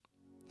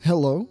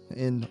Hello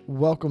and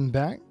welcome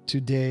back to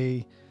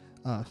day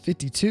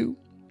 52.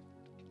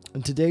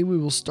 And today we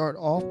will start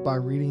off by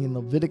reading in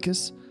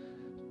Leviticus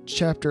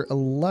chapter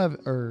 11,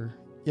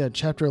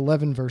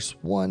 verse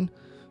 1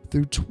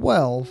 through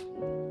 12,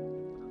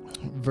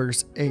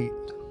 verse 8.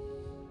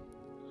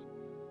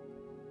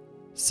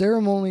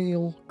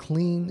 Ceremonial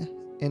clean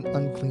and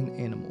unclean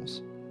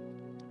animals.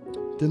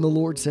 Then the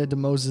Lord said to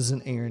Moses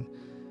and Aaron,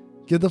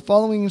 "Give the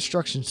following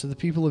instructions to the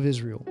people of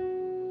Israel.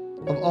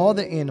 Of all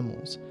the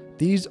animals,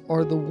 these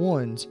are the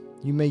ones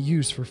you may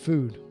use for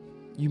food.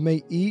 You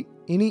may eat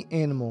any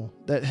animal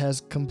that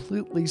has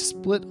completely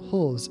split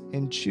hooves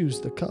and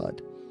chews the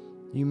cud.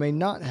 You may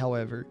not,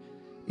 however,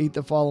 eat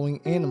the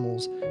following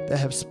animals that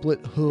have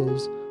split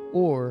hooves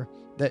or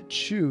that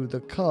chew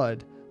the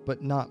cud,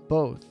 but not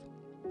both.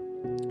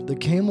 The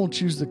camel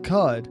chews the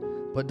cud,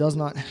 but does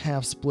not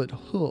have split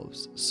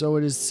hooves, so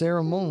it is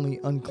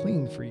ceremonially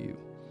unclean for you.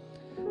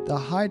 The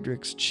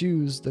hyrax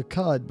chews the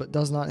cud, but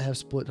does not have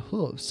split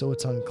hooves, so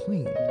it's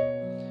unclean.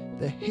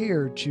 The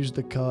hare chews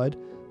the cud,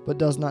 but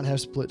does not have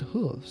split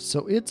hooves,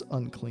 so it's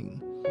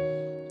unclean.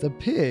 The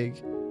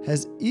pig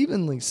has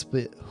evenly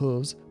split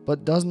hooves,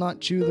 but does not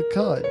chew the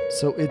cud,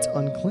 so it's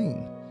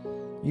unclean.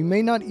 You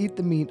may not eat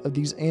the meat of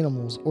these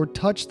animals or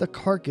touch the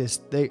carcass.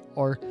 They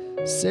are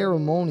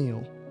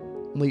ceremonially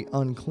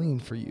unclean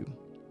for you.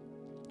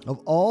 Of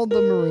all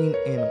the marine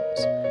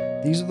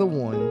animals, these are the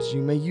ones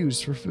you may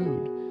use for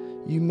food.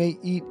 You may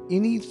eat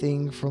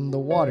anything from the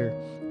water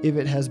if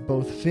it has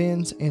both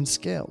fins and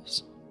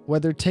scales,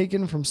 whether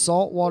taken from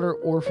salt water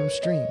or from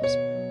streams.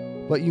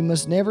 But you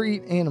must never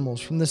eat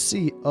animals from the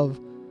sea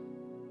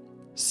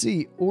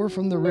or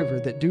from the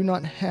river that do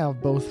not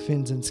have both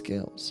fins and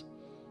scales.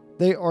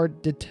 They are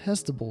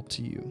detestable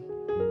to you.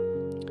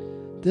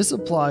 This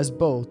applies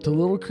both to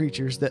little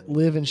creatures that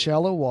live in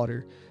shallow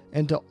water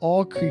and to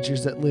all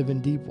creatures that live in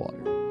deep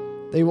water.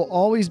 They will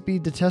always be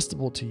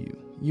detestable to you.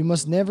 You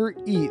must never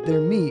eat their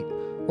meat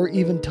or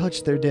even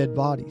touch their dead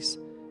bodies.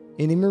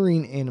 Any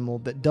marine animal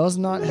that does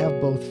not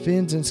have both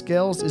fins and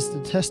scales is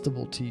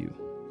detestable to you.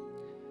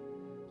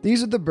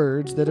 These are the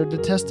birds that are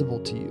detestable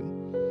to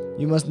you.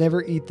 You must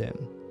never eat them: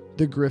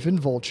 the griffin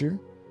vulture,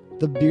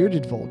 the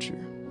bearded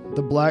vulture,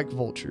 the black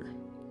vulture,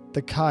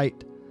 the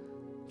kite,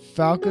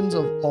 falcons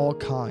of all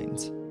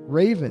kinds,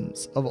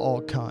 ravens of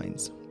all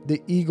kinds,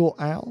 the eagle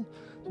owl,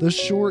 the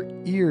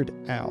short-eared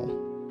owl,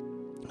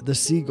 the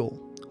seagull,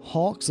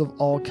 hawks of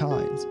all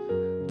kinds,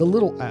 the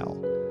little owl,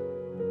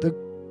 the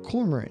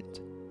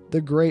cormorant,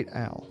 the great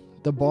owl,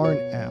 the barn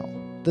owl,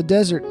 the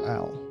desert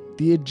owl,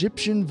 the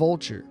Egyptian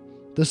vulture,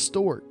 the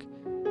stork,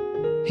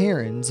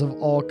 herons of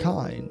all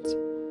kinds,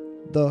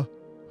 the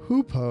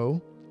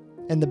hoopoe,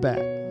 and the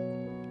bat.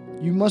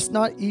 You must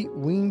not eat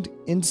winged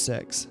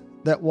insects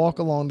that walk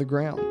along the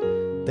ground.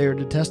 They are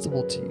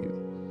detestable to you.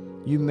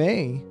 You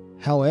may,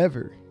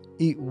 however,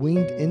 eat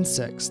winged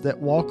insects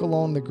that walk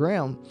along the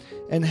ground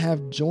and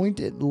have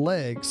jointed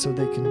legs so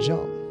they can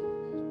jump.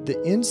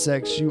 The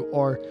insects you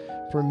are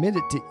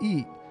permitted to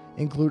eat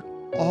include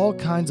all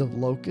kinds of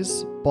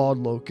locusts, bald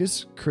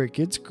locusts,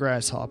 crickets,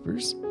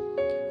 grasshoppers.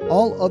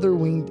 All other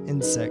winged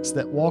insects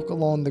that walk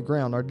along the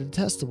ground are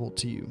detestable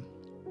to you.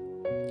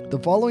 The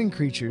following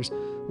creatures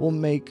will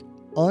make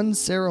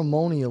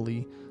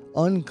unceremonially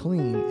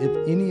unclean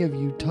if any of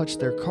you touch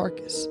their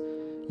carcass.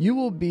 You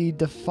will be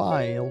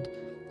defiled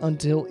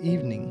until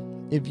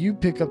evening. If you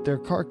pick up their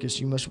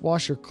carcass, you must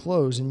wash your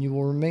clothes, and you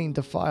will remain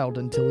defiled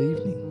until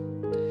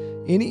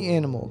evening. Any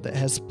animal that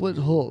has split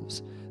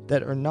hooves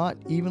that are not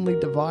evenly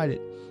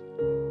divided,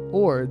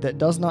 or that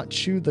does not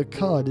chew the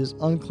cud, is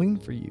unclean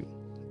for you.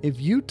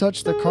 If you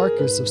touch the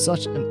carcass of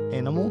such an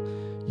animal,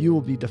 you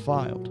will be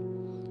defiled.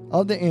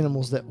 Of the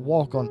animals that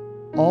walk on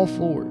all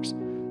fours,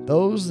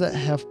 those that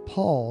have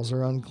paws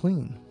are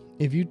unclean.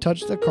 If you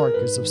touch the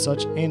carcass of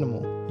such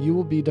animal, you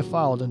will be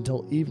defiled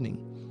until evening.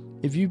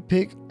 If you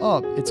pick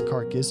up its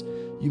carcass,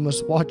 you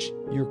must wash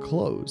your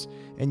clothes,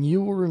 and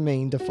you will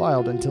remain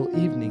defiled until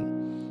evening.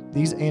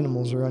 These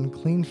animals are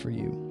unclean for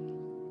you.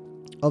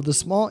 Of the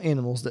small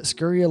animals that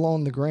scurry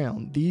along the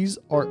ground, these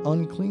are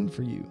unclean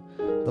for you: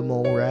 the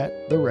mole rat,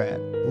 the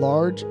rat,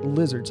 large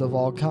lizards of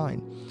all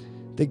kind,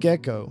 the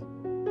gecko,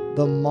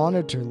 the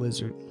monitor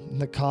lizard,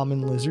 the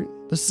common lizard,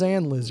 the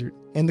sand lizard,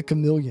 and the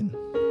chameleon.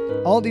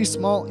 All these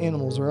small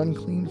animals are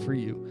unclean for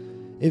you.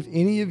 If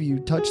any of you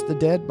touch the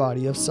dead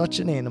body of such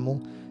an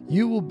animal,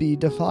 you will be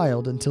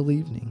defiled until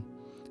evening.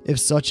 If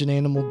such an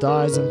animal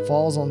dies and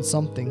falls on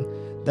something,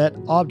 that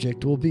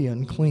object will be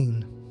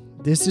unclean.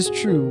 This is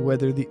true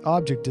whether the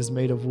object is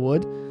made of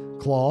wood,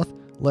 cloth,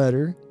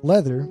 leather,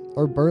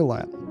 or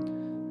burlap.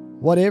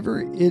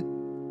 Whatever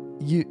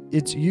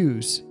its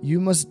use,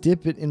 you must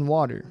dip it in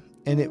water,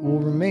 and it will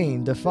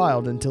remain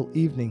defiled until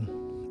evening.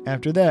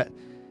 After that,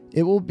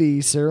 it will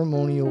be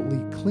ceremonially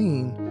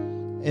clean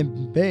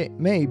and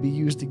may be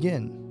used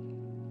again.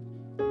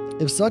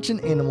 If such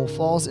an animal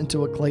falls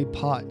into a clay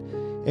pot,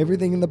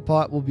 everything in the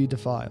pot will be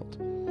defiled,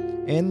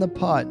 and the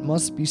pot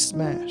must be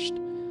smashed.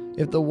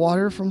 If the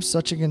water from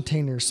such a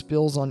container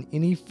spills on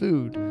any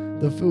food,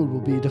 the food will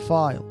be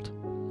defiled.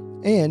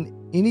 And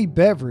Any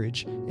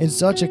beverage in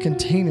such a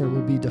container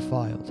will be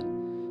defiled.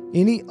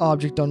 Any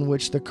object on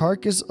which the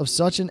carcass of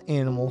such an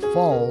animal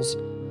falls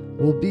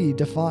will be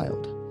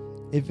defiled.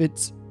 If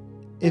it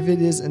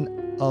is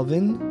an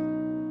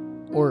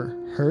oven or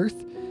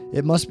hearth,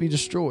 it must be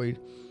destroyed,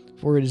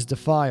 for it is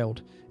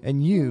defiled,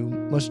 and you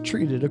must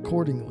treat it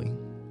accordingly.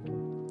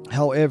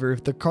 However,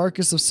 if the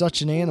carcass of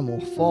such an animal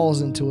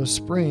falls into a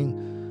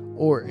spring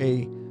or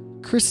a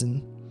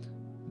crevice,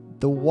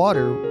 the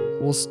water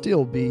will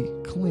still be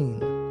clean.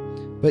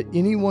 But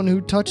anyone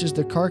who touches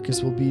the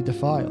carcass will be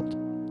defiled.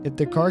 If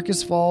the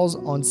carcass falls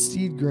on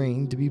seed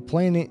grain to be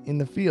planted in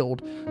the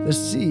field, the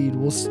seed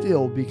will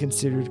still be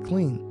considered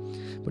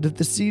clean. But if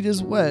the seed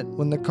is wet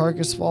when the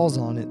carcass falls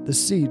on it, the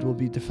seed will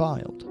be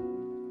defiled.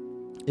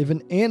 If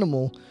an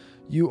animal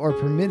you are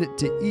permitted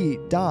to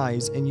eat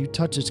dies and you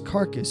touch its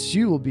carcass,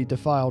 you will be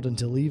defiled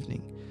until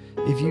evening.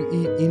 If you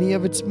eat any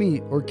of its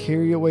meat or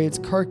carry away its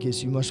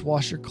carcass, you must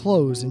wash your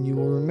clothes and you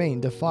will remain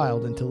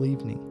defiled until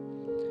evening.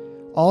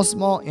 All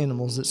small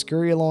animals that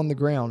scurry along the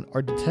ground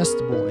are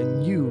detestable,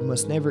 and you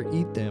must never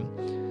eat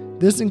them.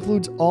 This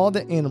includes all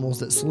the animals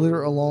that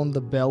slither along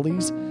the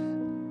bellies,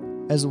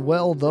 as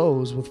well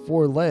those with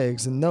 4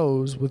 legs and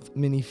those with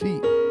many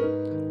feet.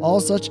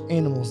 All such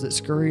animals that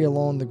scurry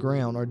along the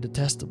ground are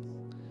detestable,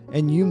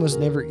 and you must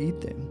never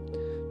eat them.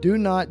 Do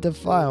not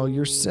defile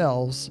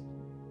yourselves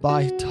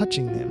by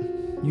touching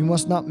them. You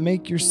must not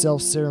make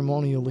yourselves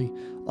ceremonially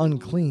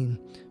unclean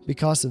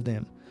because of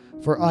them.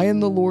 For I am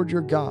the Lord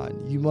your God.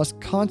 You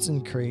must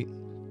consecrate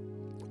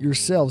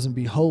yourselves and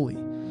be holy,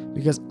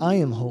 because I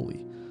am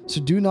holy. So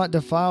do not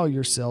defile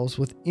yourselves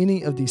with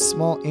any of these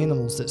small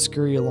animals that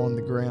scurry along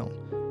the ground.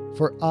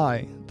 For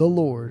I, the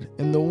Lord,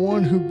 am the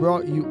one who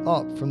brought you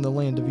up from the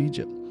land of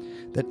Egypt,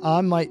 that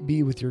I might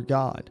be with your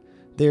God.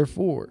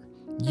 Therefore,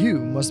 you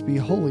must be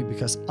holy,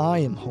 because I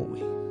am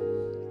holy.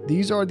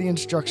 These are the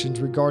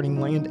instructions regarding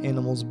land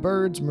animals,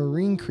 birds,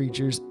 marine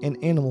creatures, and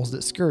animals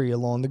that scurry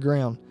along the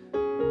ground.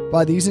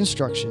 By these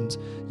instructions,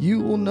 you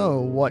will know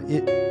what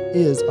it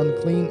is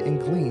unclean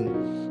and clean,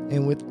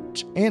 and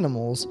which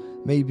animals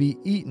may be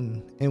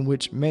eaten and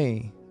which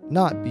may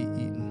not be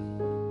eaten.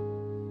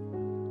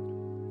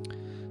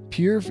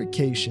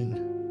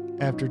 Purification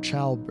after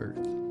childbirth.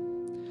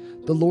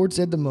 The Lord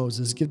said to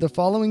Moses, "Give the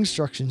following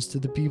instructions to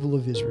the people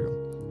of Israel.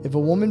 If a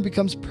woman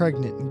becomes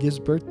pregnant and gives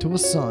birth to a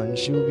son,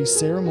 she will be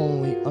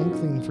ceremonially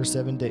unclean for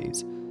 7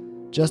 days,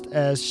 just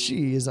as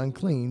she is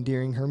unclean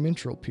during her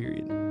menstrual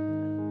period.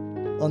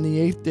 On the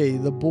 8th day,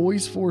 the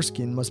boy's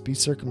foreskin must be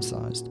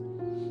circumcised.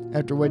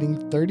 After waiting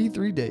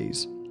 33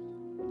 days,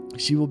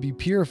 she will be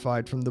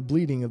purified from the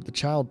bleeding of the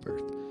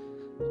childbirth.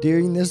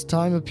 During this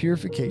time of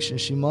purification,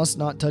 she must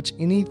not touch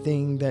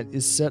anything that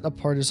is set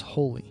apart as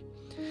holy,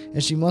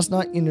 and she must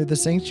not enter the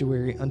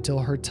sanctuary until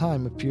her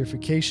time of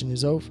purification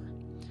is over.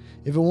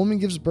 If a woman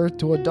gives birth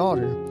to a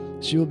daughter,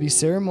 she will be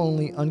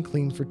ceremonially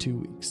unclean for 2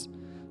 weeks,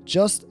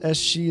 just as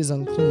she is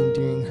unclean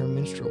during her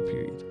menstrual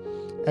period.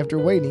 After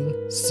waiting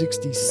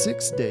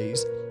 66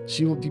 days,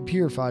 she will be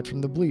purified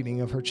from the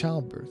bleeding of her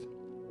childbirth.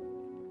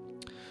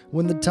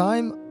 When the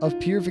time of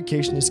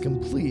purification is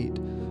complete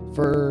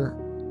for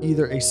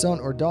either a son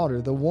or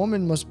daughter, the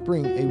woman must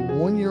bring a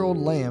 1-year-old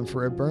lamb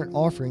for a burnt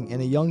offering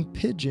and a young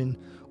pigeon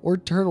or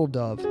turtle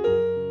dove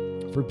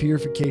for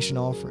purification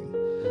offering.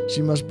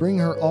 She must bring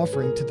her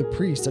offering to the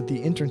priest at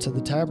the entrance of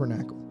the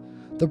tabernacle.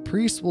 The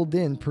priest will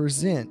then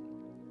present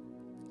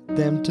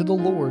them to the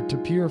Lord to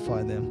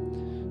purify them.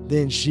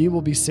 Then she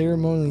will be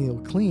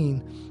ceremonially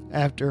clean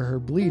after her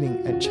bleeding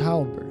at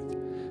childbirth.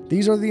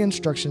 These are the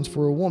instructions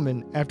for a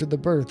woman after the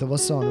birth of a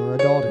son or a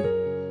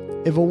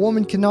daughter. If a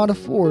woman cannot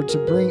afford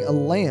to bring a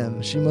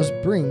lamb, she must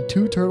bring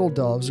 2 turtle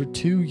doves or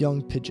 2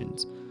 young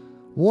pigeons.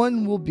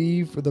 One will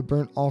be for the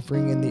burnt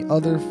offering and the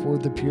other for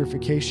the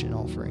purification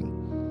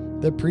offering.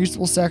 The priest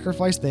will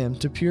sacrifice them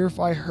to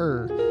purify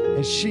her,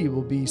 and she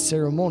will be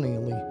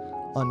ceremonially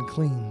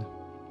unclean."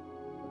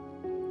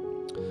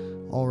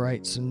 All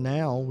right, so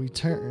now we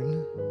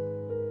turn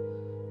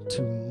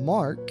to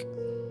Mark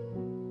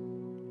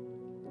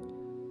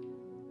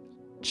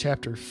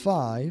chapter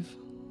 5,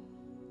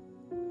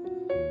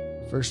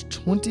 verse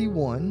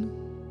 21,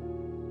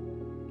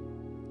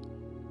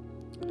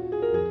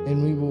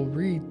 and we will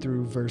read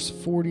through verse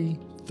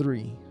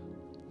 43.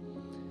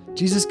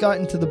 Jesus got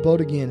into the boat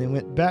again and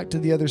went back to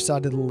the other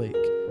side of the lake,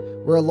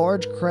 where a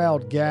large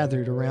crowd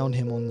gathered around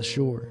him on the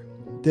shore.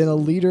 Then a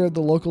leader of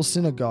the local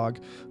synagogue,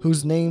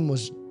 whose name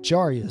was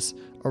Jairus,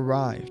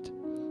 arrived.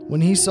 When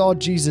he saw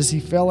Jesus, he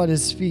fell at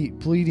his feet,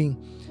 pleading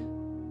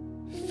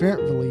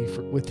fervently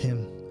with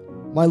him.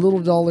 "My little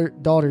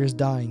daughter is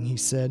dying," he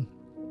said.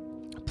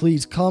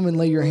 "Please come and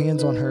lay your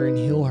hands on her and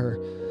heal her,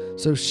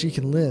 so she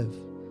can live."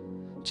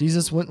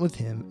 Jesus went with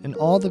him, and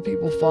all the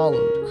people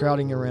followed,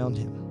 crowding around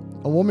him.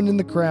 A woman in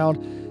the crowd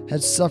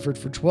had suffered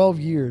for 12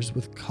 years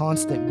with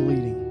constant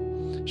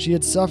bleeding. She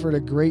had suffered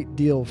a great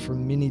deal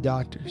from many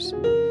doctors,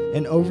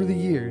 and over the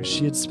years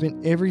she had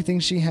spent everything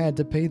she had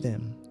to pay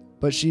them,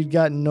 but she had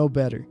gotten no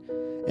better.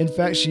 In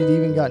fact, she had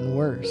even gotten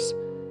worse.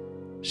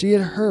 She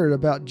had heard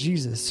about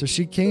Jesus, so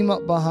she came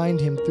up behind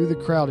him through the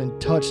crowd and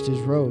touched his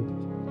robe.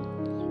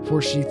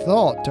 For she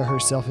thought to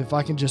herself, if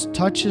I can just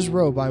touch his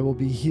robe, I will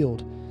be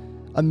healed.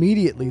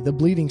 Immediately the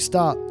bleeding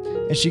stopped,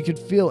 and she could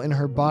feel in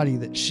her body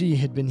that she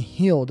had been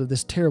healed of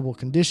this terrible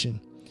condition.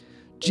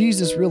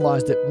 Jesus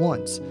realized at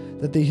once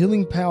that the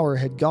healing power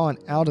had gone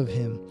out of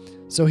him,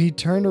 so he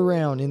turned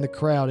around in the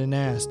crowd and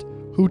asked,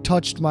 "Who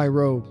touched my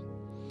robe?"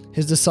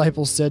 His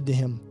disciples said to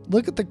him,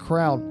 "Look at the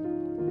crowd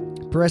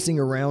pressing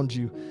around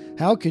you.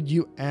 How could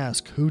you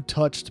ask, 'Who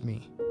touched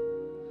me?'"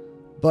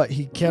 But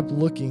he kept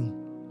looking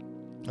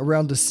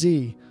around to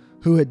see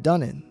who had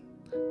done it.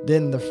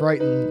 Then the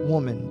frightened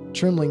woman,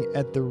 trembling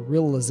at the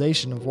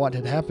realization of what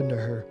had happened to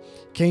her,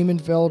 came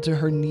and fell to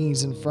her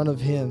knees in front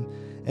of him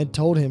and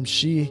told him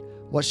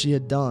what she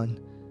had done.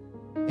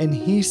 And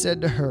he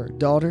said to her,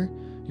 "Daughter,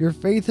 your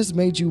faith has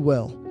made you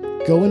well.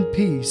 Go in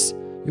peace.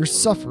 Your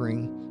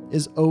suffering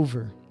is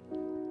over."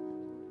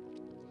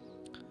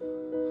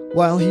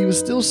 While he was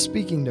still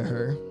speaking to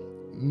her,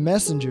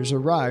 messengers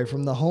arrived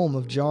from the home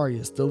of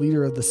Jairus, the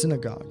leader of the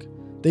synagogue.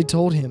 They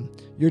told him,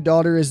 "Your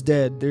daughter is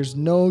dead. There's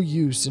no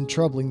use in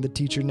troubling the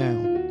teacher now."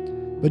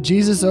 But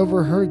Jesus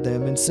overheard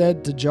them and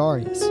said to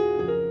Jairus,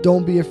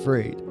 "Don't be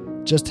afraid.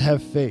 Just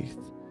have faith."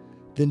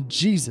 Then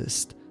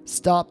Jesus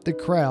stopped the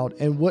crowd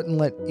and wouldn't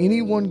let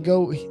anyone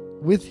go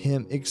with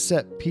him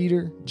except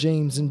Peter,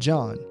 James, and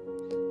John,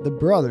 the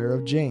brother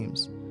of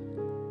James.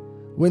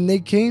 When they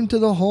came to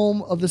the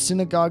home of the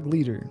synagogue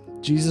leader,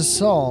 Jesus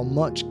saw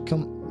much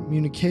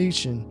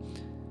commotion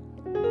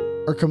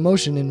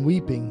and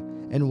weeping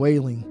and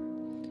wailing.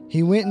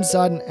 He went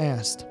inside and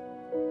asked,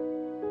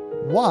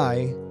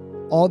 "Why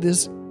all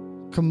this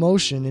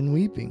commotion and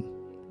weeping?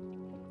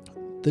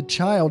 The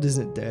child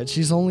isn't dead,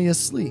 she's only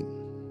asleep."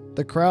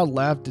 The crowd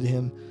laughed at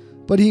him,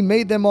 but he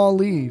made them all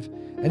leave,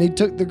 and he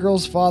took the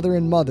girl's father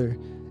and mother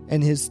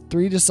and his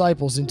 3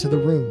 disciples into the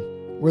room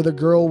where the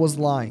girl was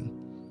lying.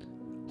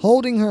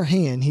 Holding her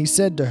hand, he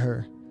said to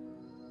her,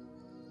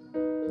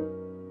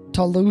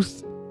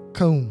 "Talitha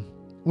koum,"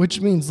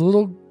 which means,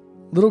 little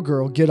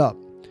girl, get up.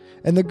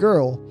 And the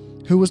girl,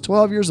 who was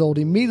 12 years old,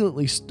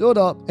 immediately stood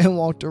up and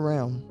walked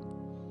around.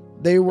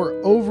 They were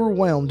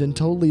overwhelmed and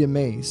totally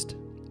amazed.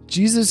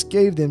 Jesus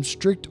gave them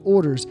strict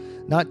orders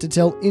not to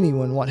tell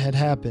anyone what had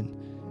happened,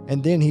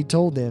 and then he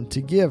told them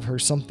to give her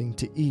something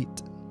to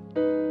eat.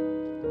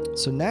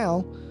 So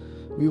now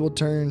we will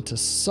turn to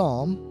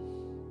Psalm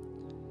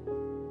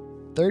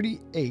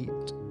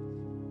 38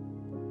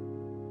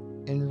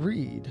 and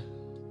read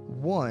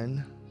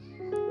 1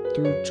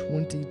 through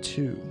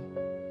 22.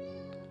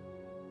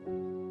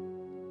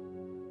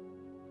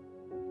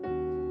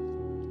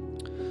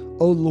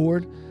 O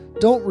Lord,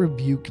 don't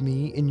rebuke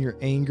me in your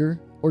anger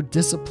or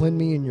discipline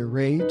me in your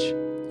rage.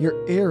 Your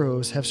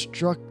arrows have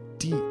struck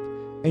deep,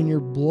 and your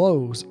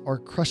blows are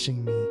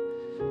crushing me.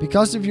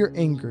 Because of your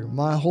anger,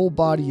 my whole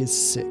body is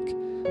sick.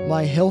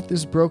 My health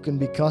is broken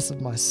because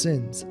of my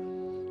sins.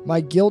 My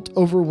guilt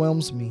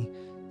overwhelms me.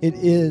 It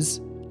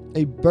is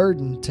a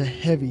burden too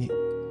heavy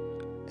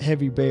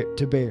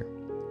to bear.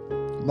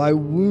 My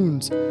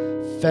wounds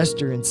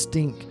fester and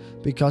stink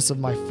because of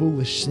my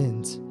foolish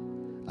sins.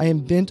 I am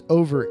bent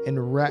over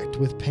and racked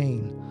with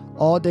pain.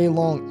 All day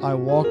long I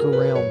walk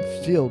around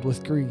filled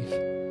with grief.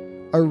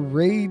 A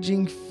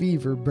raging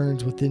fever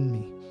burns within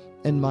me,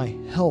 and my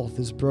health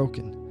is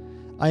broken.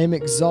 I am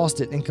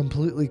exhausted and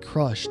completely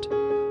crushed.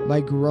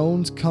 My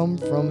groans come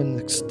from an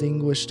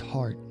extinguished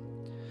heart.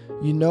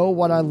 You know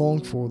what I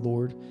long for,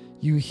 Lord.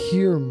 You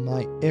hear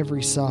my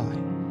every sigh.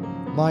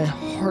 My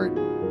heart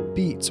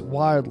beats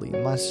wildly,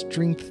 my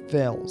strength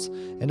fails,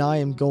 and I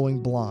am going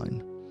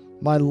blind.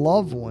 My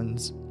loved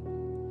ones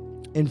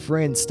and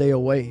friends stay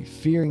away,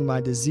 fearing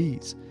my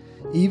disease.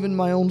 Even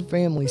my own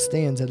family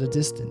stands at a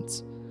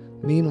distance.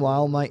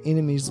 Meanwhile, my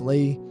enemies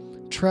lay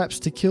traps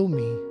to kill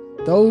me.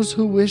 Those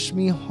who wish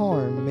me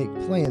harm make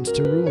plans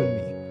to ruin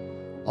me.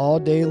 All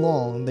day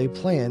long they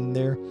plan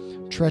their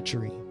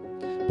treachery.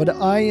 But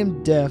I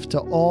am deaf to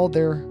all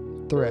their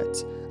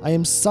threats. I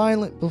am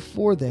silent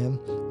before them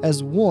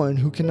as one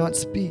who cannot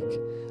speak.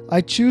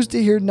 I choose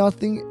to hear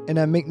nothing, and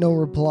I make no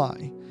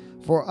reply.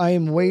 For I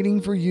am waiting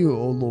for you,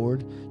 O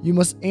Lord. You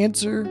must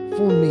answer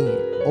for me,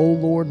 O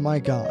Lord my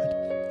God.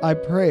 I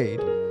prayed,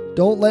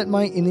 don't let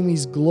my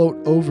enemies gloat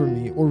over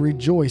me or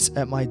rejoice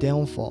at my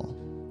downfall.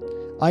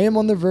 I am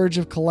on the verge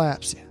of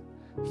collapse,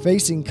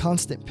 facing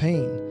constant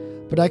pain,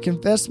 but I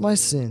confess my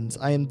sins.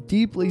 I am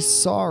deeply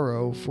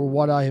sorrow for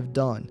what I have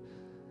done.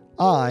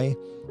 I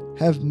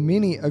have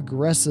many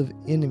aggressive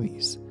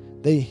enemies.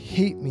 They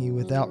hate me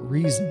without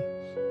reason.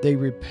 They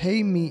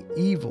repay me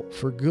evil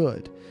for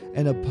good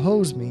and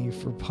oppose me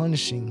for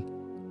punishing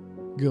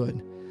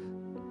good,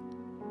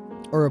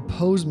 or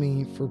oppose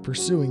me for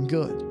pursuing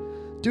good.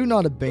 Do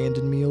not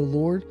abandon me, O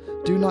Lord.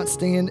 Do not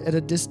stand at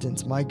a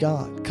distance, my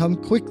God. Come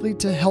quickly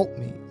to help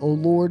me, O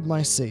Lord,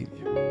 my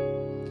Savior.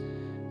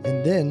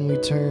 And then we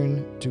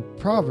turn to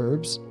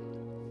Proverbs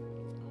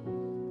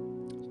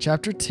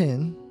chapter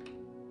 10,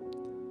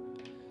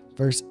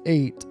 verse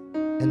 8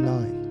 and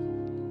 9.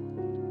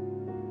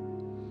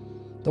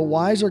 The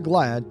wise are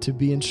glad to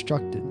be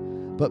instructed,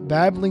 but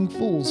babbling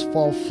fools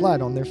fall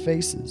flat on their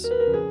faces.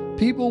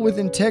 People with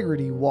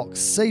integrity walk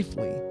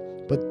safely,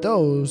 but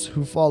those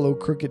who follow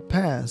crooked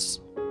paths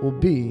will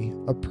be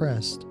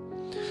oppressed.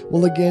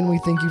 Well, again, we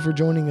thank you for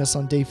joining us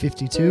on day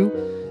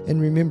 52.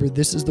 And remember,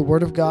 this is the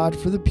word of God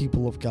for the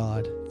people of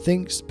God.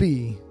 Thanks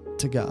be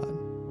to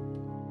God.